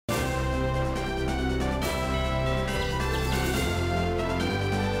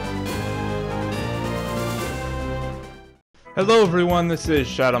Hello everyone, this is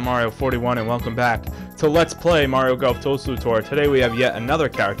ShadowMario41 and welcome back to Let's Play Mario Golf Toadstool Tour. Today we have yet another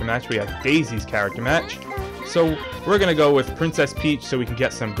character match. We have Daisy's character match. So we're gonna go with Princess Peach so we can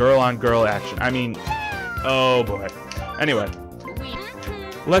get some girl-on-girl action. I mean, oh boy. Anyway,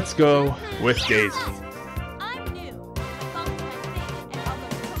 let's go with Daisy.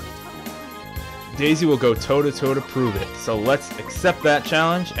 Daisy will go toe-to-toe to prove it, so let's accept that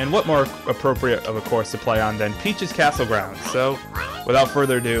challenge, and what more appropriate of a course to play on than Peach's Castle Grounds. So, without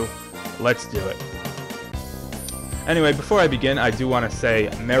further ado, let's do it. Anyway, before I begin, I do want to say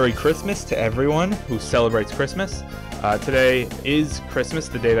Merry Christmas to everyone who celebrates Christmas. Today is Christmas,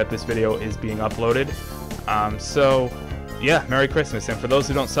 the day that this video is being uploaded. So, yeah, Merry Christmas, and for those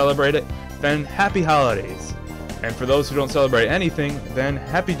who don't celebrate it, then Happy Holidays. And for those who don't celebrate anything, then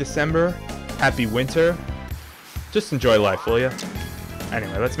Happy December. Happy winter. Just enjoy life, will ya?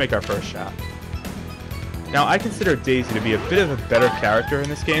 Anyway, let's make our first shot. Now, I consider Daisy to be a bit of a better character in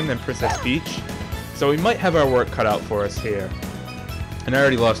this game than Princess Peach, so we might have our work cut out for us here. And I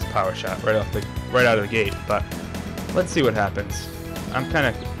already lost a power shot right out of the gate, but let's see what happens. I'm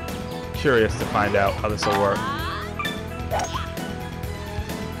kind of curious to find out how this will work.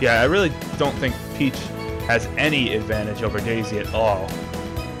 Yeah, I really don't think Peach has any advantage over Daisy at all.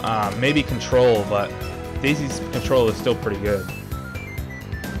 Maybe control, but Daisy's control is still pretty good.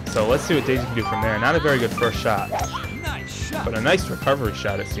 So let's see what Daisy can do from there. Not a very good first shot, but a nice recovery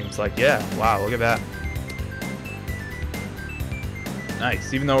shot it seems like. Yeah, wow, look at that.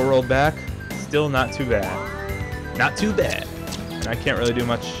 Nice, even though it rolled back, still not too bad. Not too bad. And I can't really do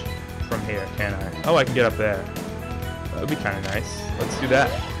much from here, can I? Oh, I can get up there. That would be kind of nice. Let's do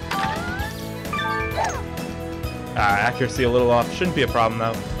that. Accuracy a little off. Shouldn't be a problem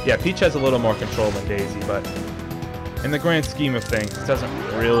though. Yeah, Peach has a little more control than Daisy, but in the grand scheme of things, it doesn't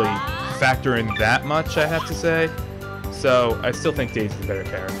really factor in that much, I have to say. So, I still think Daisy's a better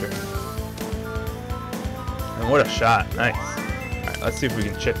character. And what a shot. Nice. Alright, let's see if we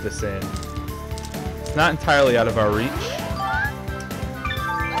can chip this in. It's not entirely out of our reach.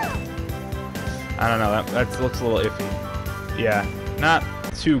 I don't know, that looks a little iffy. Yeah, not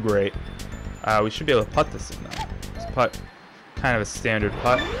too great. We should be able to putt this in though. Putt, kind of a standard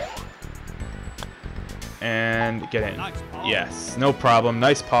putt, and get in. Yes, no problem.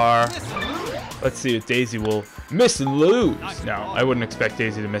 Nice par. Let's see if Daisy will miss and lose. No, I wouldn't expect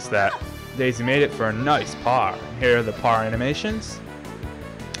Daisy to miss that. Daisy made it for a nice par. Here are the par animations.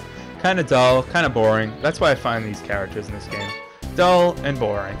 Kind of dull, kind of boring. That's why I find these characters in this game dull and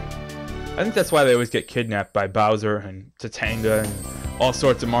boring. I think that's why they always get kidnapped by Bowser and Tatanga and all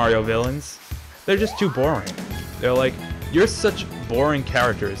sorts of Mario villains. They're just too boring. They're like, you're such boring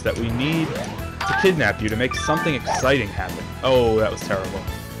characters that we need to kidnap you to make something exciting happen. Oh, that was terrible.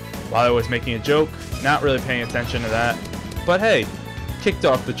 While I was making a joke, not really paying attention to that. But hey, kicked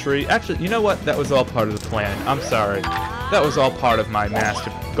off the tree. Actually, you know what? That was all part of the plan. I'm sorry. That was all part of my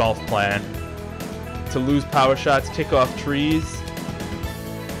master golf plan. To lose power shots, kick off trees.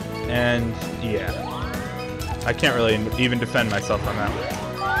 And yeah. I can't really even defend myself on that one.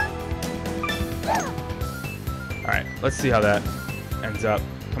 Alright, let's see how that ends up.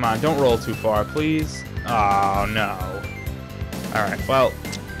 Come on, don't roll too far, please. Oh, no. Alright, well,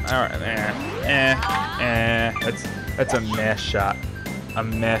 alright, That's a mess shot. A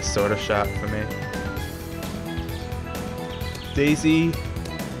mess sort of shot for me. Daisy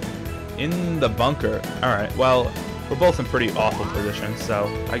in the bunker. Alright, well, we're both in pretty awful positions, so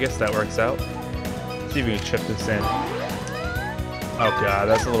I guess that works out. See if we can chip this in. Oh god,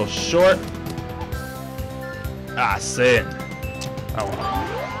 that's a little short. Ah, sin. Oh well.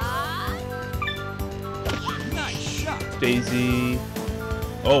 Nice shot. Daisy.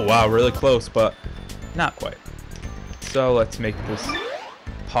 Oh wow, really close, but not quite. So let's make this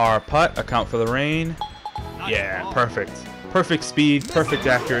par putt. Account for the rain. Yeah, perfect. Perfect speed, perfect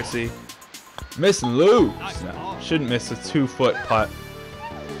accuracy. Miss and lose. No, shouldn't miss a 2-foot putt.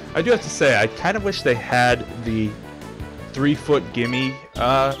 I do have to say, I kind of wish they had the 3-foot gimme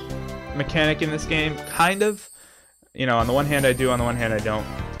mechanic in this game. Kind of. You know, on the one hand I do, on the one hand I don't.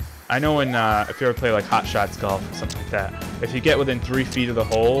 I know when, if you ever play like Hot Shots Golf or something like that, if you get within 3 feet of the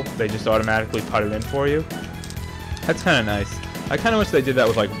hole, they just automatically putt it in for you. That's kind of nice. I kind of wish they did that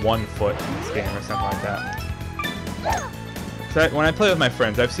with like 1 foot in this game or something like that. So when I play with my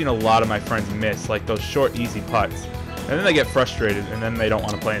friends, I've seen a lot of my friends miss like those short, easy putts. And then they get frustrated and then they don't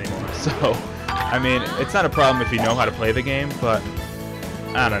want to play anymore. So, I mean, it's not a problem if you know how to play the game, but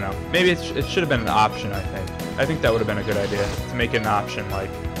I don't know. Maybe it should have been an option, I think. I think that would have been a good idea, to make it an option, like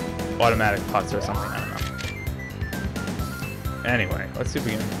automatic putts or something, I don't know. Anyway, let's see if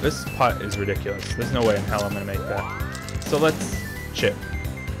we can... This putt is ridiculous. There's no way in hell I'm going to make that. So let's chip.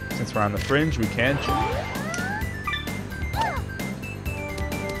 Since we're on the fringe, we can chip.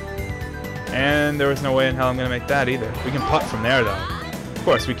 And there was no way in hell I'm going to make that either. We can putt from there, though. Of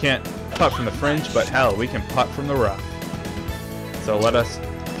course, we can't putt from the fringe, but hell, we can putt from the rough. So let us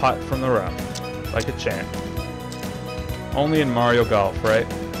putt from the rough, like a champ. Only in Mario Golf, right?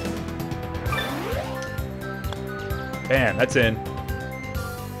 Bam, that's in.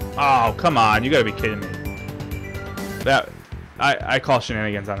 Oh, come on, you gotta be kidding me. That, I call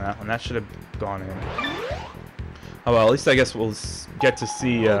shenanigans on that one. That should have gone in. Oh well, at least I guess we'll get to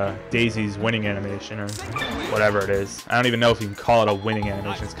see Daisy's winning animation, or whatever it is. I don't even know if you can call it a winning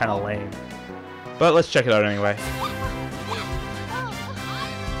animation. It's kind of lame. But let's check it out anyway.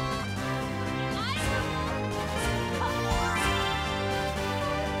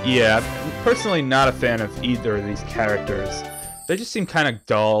 Yeah, I'm personally not a fan of either of these characters. They just seem kind of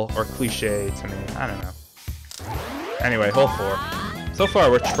dull or cliche to me. I don't know. Anyway, hole 4. So far,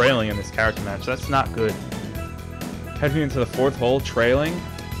 we're trailing in this character match. That's not good. Heading into the 4th hole, trailing.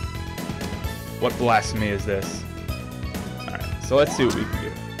 What blasphemy is this? Alright, so let's see what we can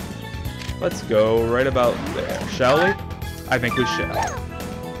do. Let's go right about there, shall we? I think we shall.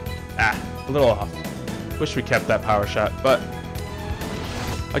 Ah, a little off. Wish we kept that power shot, but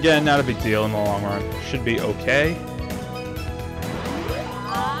again, not a big deal in the long run. Should be okay.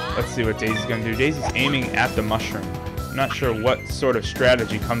 Let's see what Daisy's gonna do. Daisy's aiming at the mushroom. I'm not sure what sort of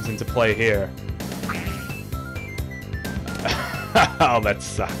strategy comes into play here. Oh, that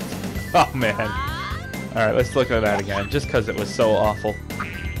sucked. Oh, man. Alright, let's look at that again, just because it was so awful.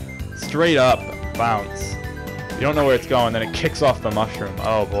 Straight up, bounce. You don't know where it's going, then it kicks off the mushroom.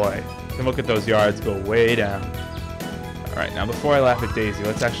 Oh, boy. Then look at those yards go way down. Alright, now before I laugh at Daisy,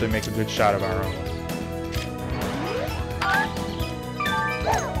 let's actually make a good shot of our own.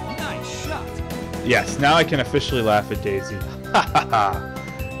 Nice shot. Yes, now I can officially laugh at Daisy. Ha ha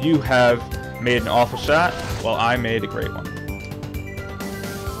ha! You have made an awful shot, while I made a great one.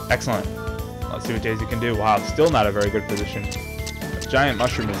 Excellent. Let's see what Daisy can do. Wow, still not a very good position. The giant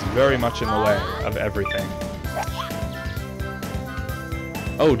mushroom is very much in the way of everything.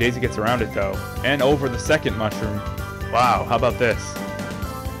 Oh, Daisy gets around it though. And over the second mushroom. Wow, how about this?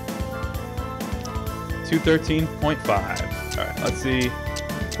 213.5. Alright, let's see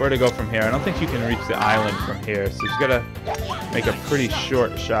where to go from here. I don't think you can reach the island from here, so you gotta make a pretty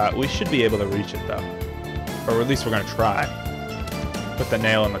short shot. We should be able to reach it though. Or at least we're gonna try. Put the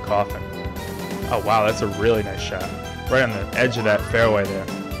nail in the coffin. Oh wow, that's a really nice shot. Right on the edge of that fairway there.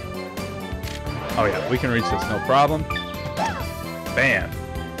 Oh yeah, we can reach this, no problem. Bam.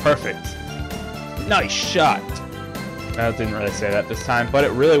 Perfect. Nice shot. I didn't really say that this time, but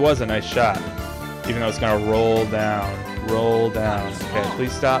it really was a nice shot. Even though it's gonna roll down. Roll down. Okay,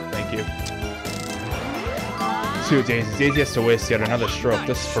 please stop. Thank you. Let's see what Daisy has to waste yet another stroke.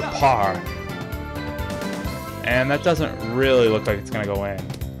 This is for par. And that doesn't really look like it's going to go in.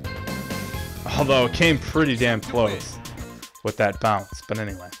 Although it came pretty damn close with that bounce. But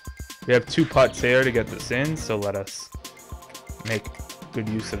anyway, we have 2 putts here to get this in, so let us make good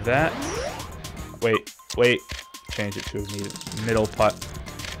use of that. Wait. Change it to a middle putt.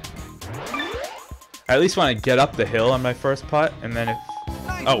 I at least want to get up the hill on my first putt, and then if...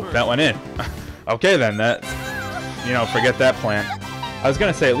 Oh, that went in. Okay then, that... You know, forget that plan. I was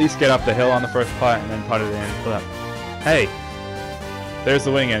going to say at least get up the hill on the first putt and then putt it in. But, hey, there's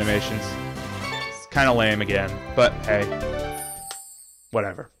the wing animations. It's kind of lame again, but hey,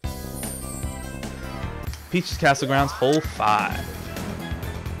 whatever. Peach's Castle Grounds, hole 5.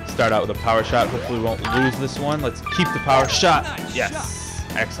 Start out with a power shot. Hopefully we won't lose this one. Let's keep the power shot. Yes,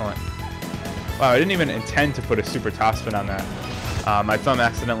 excellent. Wow, I didn't even intend to put a super topspin on that. My thumb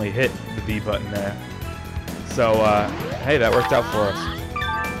accidentally hit the B button there. So, hey, that worked out for us.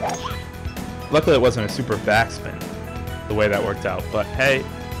 Luckily, it wasn't a super backspin, the way that worked out. But, hey,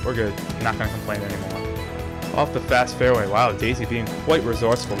 we're good. I'm not going to complain anymore. Off the fast fairway. Wow, Daisy being quite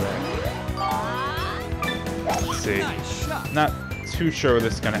resourceful there. Let's see. Not too sure where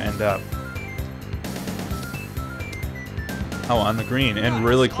this is going to end up. Oh, on the green, and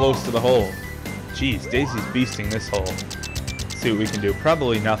really close to the hole. Jeez, Daisy's beasting this hole. Let's see what we can do.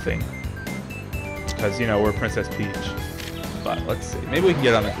 Probably nothing. Because, you know, we're Princess Peach. But let's see. Maybe we can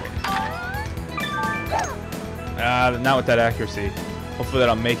get on the green. Not with that accuracy. Hopefully that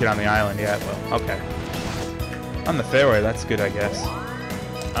I'll make it on the island. Yeah, well, okay. On the fairway, that's good, I guess.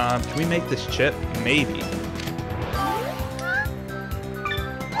 Can we make this chip? Maybe.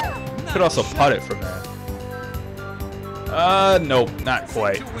 Could also putt it from there. Nope, not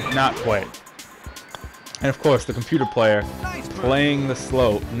quite. Not quite. And of course, the computer player playing the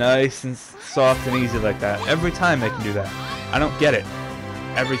slope nice and soft and easy like that. Every time they can do that. I don't get it.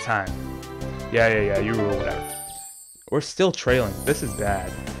 Every time. Yeah, you rule, whatever. We're still trailing. This is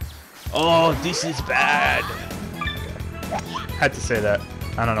bad. Oh, this is bad. Okay. Had to say that.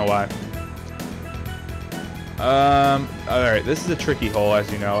 I don't know why. Alright, this is a tricky hole,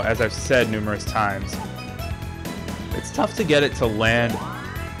 as you know, as I've said numerous times. It's tough to get it to land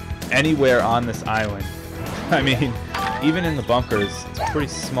anywhere on this island. I mean, even in the bunkers, it's a pretty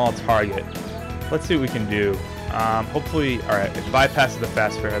small target. Let's see what we can do. Hopefully, alright, it bypasses the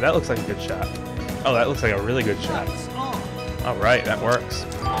fast fairway. That looks like a good shot. Oh, that looks like a really good shot. Alright, that works.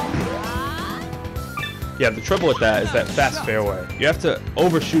 Yeah, the trouble with that is that fast fairway. You have to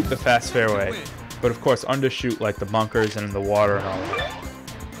overshoot the fast fairway, but of course undershoot like the bunkers and the water and all that.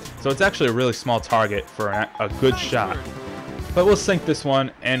 So it's actually a really small target for a good shot. But we'll sink this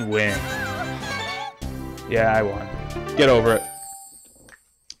one and win. Yeah, I won. Get over it.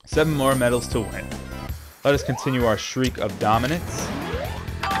 7 more medals to win. Let us continue our streak of dominance.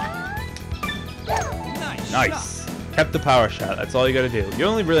 Nice. Kept the power shot. That's all you gotta do. You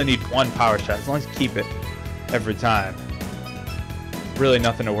only really need 1 power shot, as long as you keep it every time. Really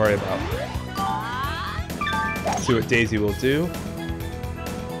nothing to worry about. Let's see what Daisy will do.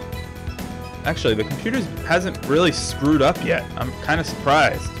 Actually, the computer hasn't really screwed up yet. I'm kind of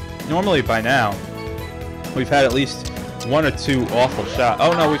surprised. Normally by now, we've had at least 1 or 2 awful shots.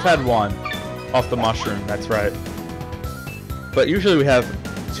 Oh no, we've had 1 off the mushroom, that's right. But usually we have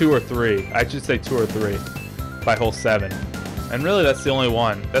 2 or 3. I should say 2 or 3 by hole 7. And really that's the only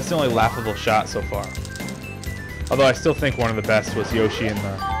one. That's the only laughable shot so far. Although I still think one of the best was Yoshi in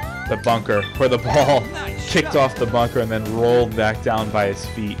the bunker, where the ball kicked off the bunker and then rolled back down by his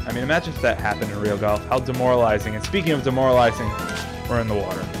feet. I mean, imagine if that happened in real golf. How demoralizing. And speaking of demoralizing, we're in the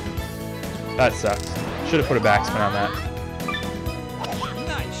water. That sucks. Should have put a backspin on that.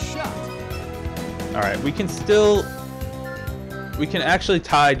 Alright, we can actually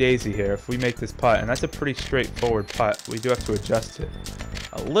tie Daisy here if we make this putt, and that's a pretty straightforward putt. We do have to adjust it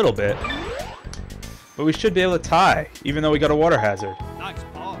a little bit, but we should be able to tie, even though we got a water hazard.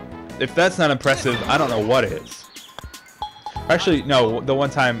 If that's not impressive, I don't know what is. Actually, no, the one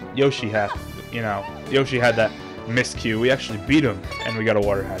time Yoshi had that miscue, we actually beat him, and we got a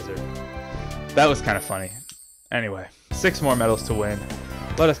water hazard. That was kind of funny. Anyway, 6 more medals to win.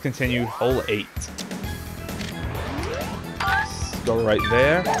 Let us continue hole 8. Go right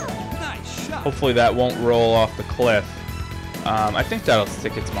there. Hopefully that won't roll off the cliff. I think that'll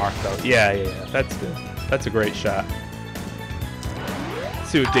stick its mark though. Yeah. That's good. That's a great shot.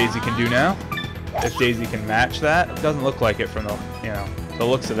 Let's see what Daisy can do now. If Daisy can match that. It doesn't look like it from the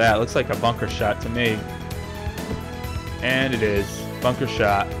looks of that. It looks like a bunker shot to me. And it is. Bunker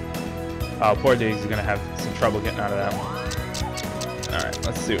shot. Oh, poor Daisy's gonna have some trouble getting out of that one. Alright,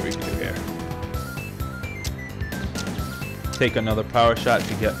 let's see what we can do here. Take another power shot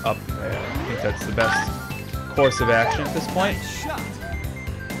to get up there. I think that's the best course of action at this point.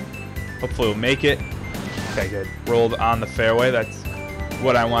 Hopefully we'll make it. Okay, good. Rolled on the fairway. That's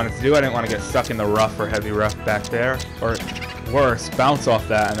what I wanted to do. I didn't want to get stuck in the rough or heavy rough back there. Or worse, bounce off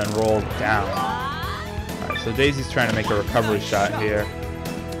that and then roll down. Alright, so Daisy's trying to make a recovery shot here.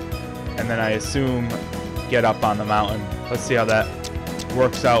 And then I assume get up on the mountain. Let's see how that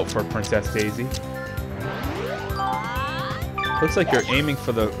works out for Princess Daisy. Looks like you're aiming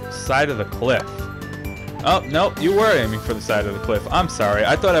for the side of the cliff. Oh, no, you were aiming for the side of the cliff. I'm sorry,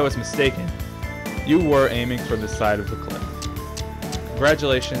 I thought I was mistaken. You were aiming for the side of the cliff.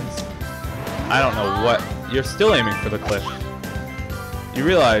 Congratulations. I don't know what. You're still aiming for the cliff. You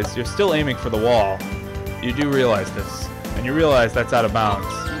realize you're still aiming for the wall. You do realize this. And you realize that's out of bounds.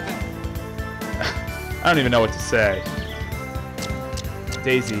 I don't even know what to say.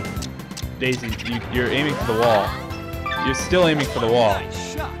 Daisy, you're aiming for the wall. You're still aiming for the wall.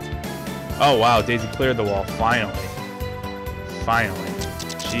 Oh wow, Daisy cleared the wall. Finally.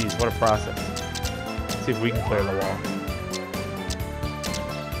 Jeez, what a process. Let's see if we can clear the wall.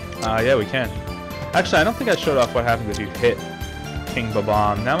 Yeah, we can. Actually, I don't think I showed off what happens if you hit King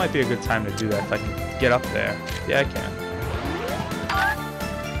Babam. Now might be a good time to do that if I can get up there. Yeah, I can.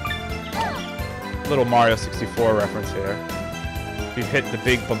 Little Mario 64 reference here. If you hit the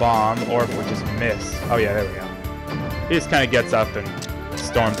big Babam, or if we just miss. Oh yeah, there we go. He just kind of gets up and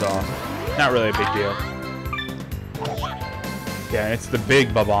storms off. Not really a big deal. Yeah, it's the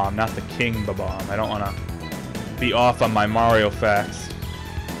big Babam, not the King Babam. I don't want to be off on my Mario facts.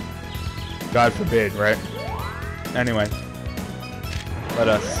 God forbid, right? Anyway. Let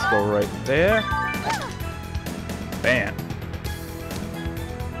us go right there. Bam.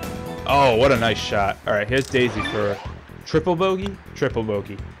 Oh, what a nice shot. Alright, here's Daisy for triple bogey? Triple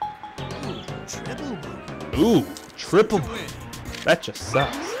bogey. Triple bogey. Ooh, Triple. That just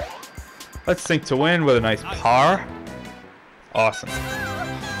sucks. Let's sink to win with a nice par. Awesome.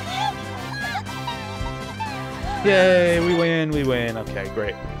 Yay, we win, we win. Okay,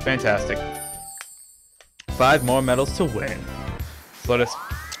 great. Fantastic. 5 more medals to win. So let us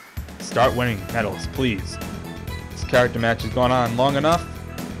start winning medals, please. This character match has gone on long enough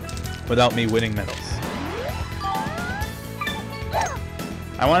without me winning medals.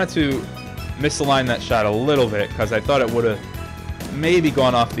 I wanted to misalign that shot a little bit because I thought it would have maybe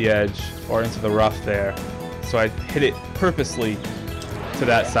gone off the edge or into the rough there. So I hit it purposely to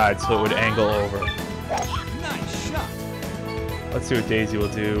that side so it would angle over. Nice shot. Let's see what Daisy will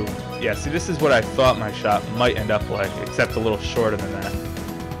do. Yeah, see, this is what I thought my shot might end up like, except a little shorter than that.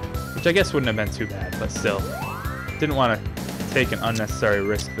 Which I guess wouldn't have been too bad, but still. Didn't want to take an unnecessary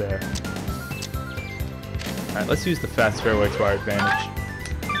risk there. Alright, let's use the fast fairway to our advantage.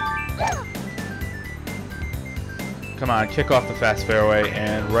 Come on, kick off the fast fairway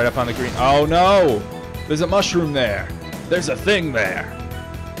and right up on the green. Oh no! There's a mushroom there! There's a thing there!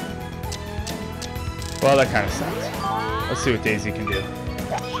 Well, that kind of sucks. Let's see what Daisy can do.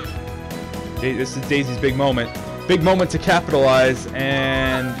 This is Daisy's big moment. Big moment to capitalize,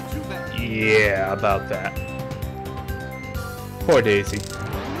 and yeah, about that. Poor Daisy.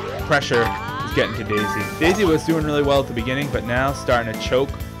 Pressure is getting to Daisy. Daisy was doing really well at the beginning, but now starting to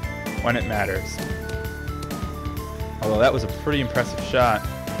choke when it matters. Although that was a pretty impressive shot.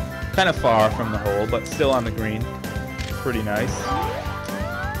 Kind of far from the hole, but still on the green. Pretty nice.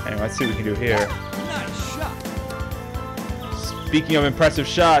 Anyway, let's see what we can do here. Nice shot. Speaking of impressive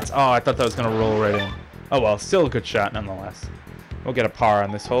shots, oh, I thought that was going to roll right in. Oh well, still a good shot nonetheless. We'll get a par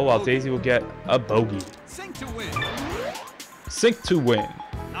on this hole, while Daisy will get a bogey. Sink to win. Sink to win.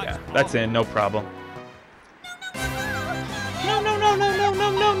 Yeah, that's in, no problem. No, no, no, no, no,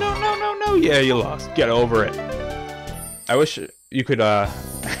 no, no, no, no, no, no. Yeah, you lost. Get over it. I wish you could,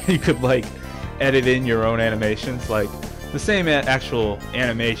 you could like edit in your own animations, like the same actual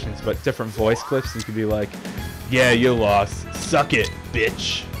animations, but different voice clips. You could be like, "Yeah, you lost. Suck it,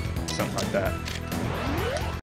 bitch," something like that.